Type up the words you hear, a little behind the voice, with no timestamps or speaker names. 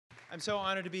I'm so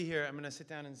honored to be here. I'm going to sit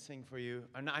down and sing for you.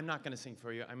 I'm not going to sing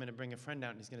for you. I'm going to bring a friend out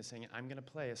and he's going to sing it. I'm going to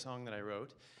play a song that I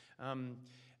wrote.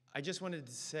 I just wanted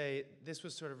to say this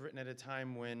was sort of written at a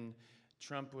time when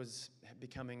Trump was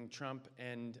becoming Trump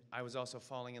and I was also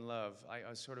falling in love.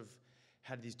 I sort of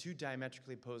had these two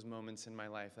diametrically opposed moments in my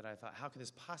life that I thought, how could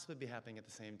this possibly be happening at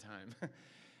the same time?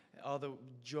 All the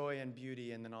joy and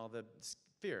beauty and then all the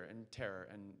fear and terror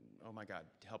and, oh my God,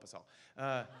 help us all.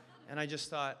 And I just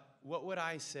thought, what would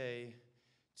I say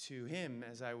to him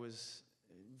as I was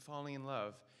falling in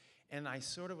love? And I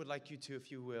sort of would like you to,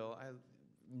 if you will,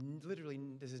 literally,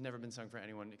 this has never been sung for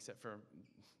anyone except for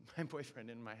my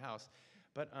boyfriend in my house.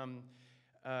 But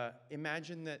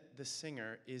imagine that the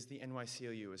singer is the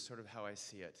NYCLU, is sort of how I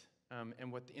see it.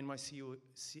 And what the NYCLU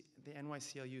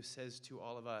says to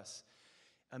all of us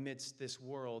amidst this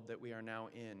world that we are now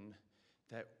in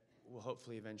that will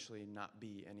hopefully eventually not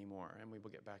be anymore, and we will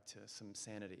get back to some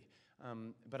sanity.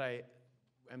 But I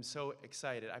am so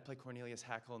excited. I play Cornelius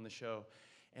Hackle in the show,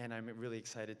 and I'm really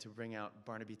excited to bring out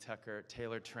Barnaby Tucker,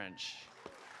 Taylor Trensch.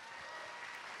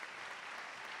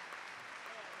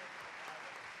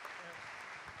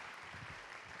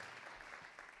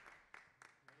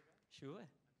 Sure.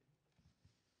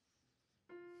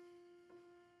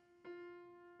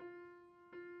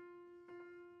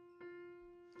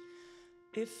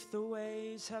 If the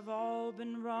ways have all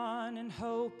been run and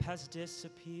hope has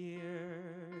disappeared,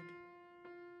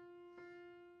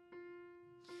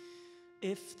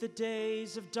 if the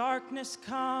days of darkness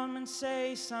come and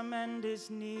say some end is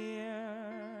near,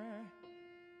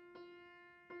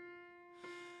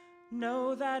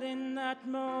 know that in that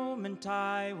moment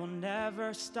I will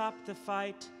never stop the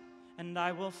fight, and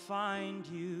I will find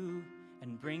you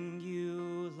and bring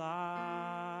you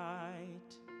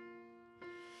light.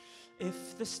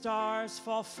 If the stars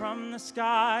fall from the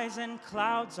skies and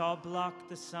clouds all block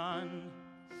the sun,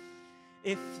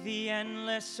 if the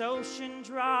endless ocean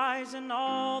dries and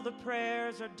all the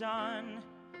prayers are done,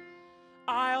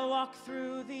 I'll walk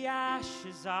through the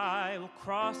ashes, I will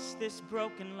cross this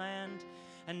broken land,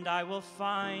 and I will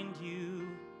find you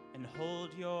and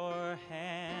hold your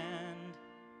hand.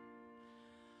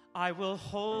 I will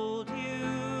hold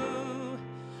you,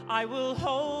 I will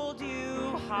hold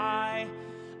you high,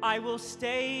 I will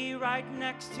stay right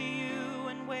next to you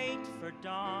and wait for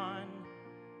dawn.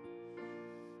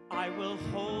 I will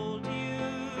hold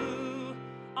you,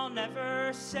 I'll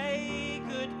never say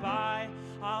goodbye,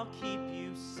 I'll keep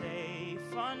you safe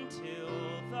until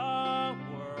the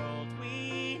world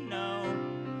we know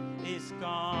is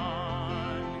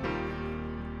gone.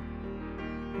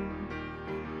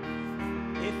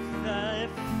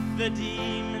 If the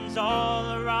demons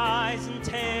all arise and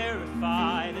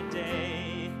terrify the day,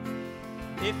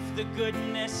 if the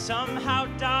goodness somehow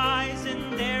dies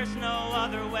and there's no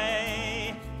other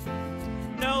way,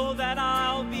 know that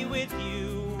I'll be with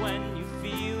you when you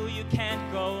feel you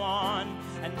can't go on,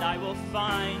 and I will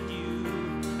find you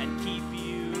and keep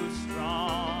you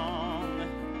strong.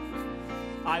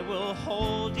 I will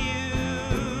hold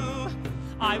you,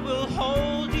 I will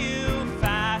hold you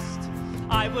fast,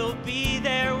 I will be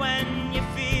there when you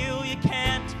feel you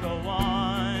can't go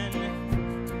on.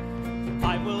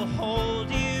 I will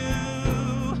hold you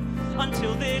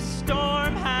until this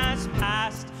storm has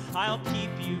passed. I'll keep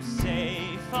you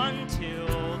safe until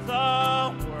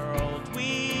the world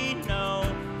we know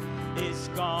is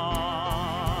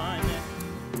gone.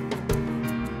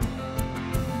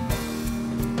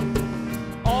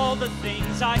 All the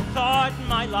things I thought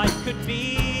my life could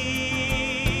be,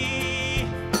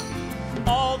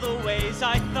 all the ways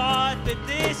I thought that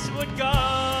this would go,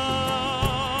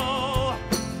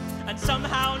 and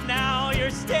somehow now you're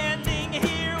standing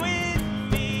here with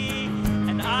me,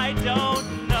 and I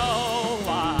don't know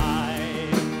why,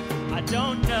 I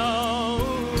don't know.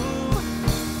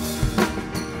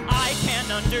 I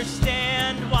can't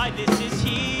understand why this is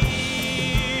here.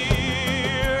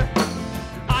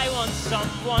 I want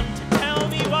someone to tell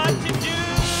me what to do,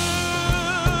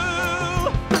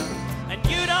 and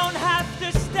you don't have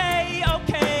to stay,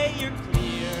 okay, you're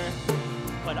clear,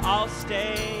 but I'll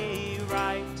stay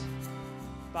right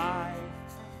by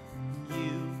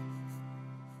you,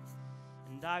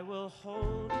 and I will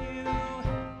hold you,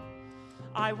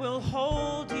 I will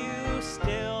hold you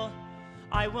still,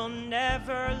 I will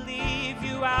never leave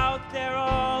you out there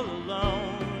all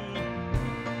alone.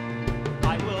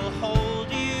 I will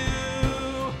hold you,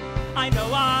 I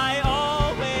know I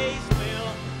always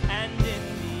will, and in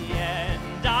the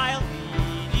end I'll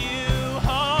lead you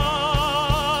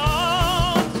home.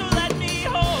 So let me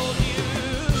hold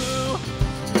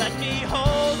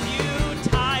you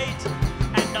tight,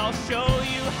 and I'll show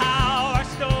you how our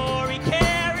story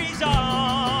carries on.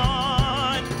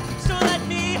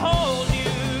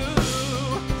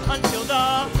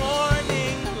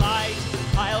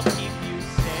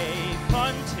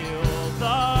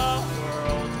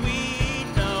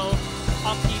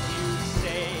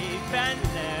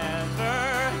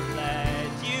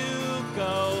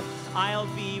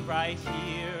 right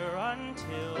here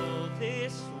until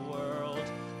this world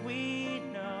we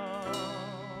know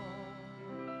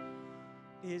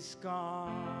is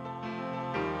gone.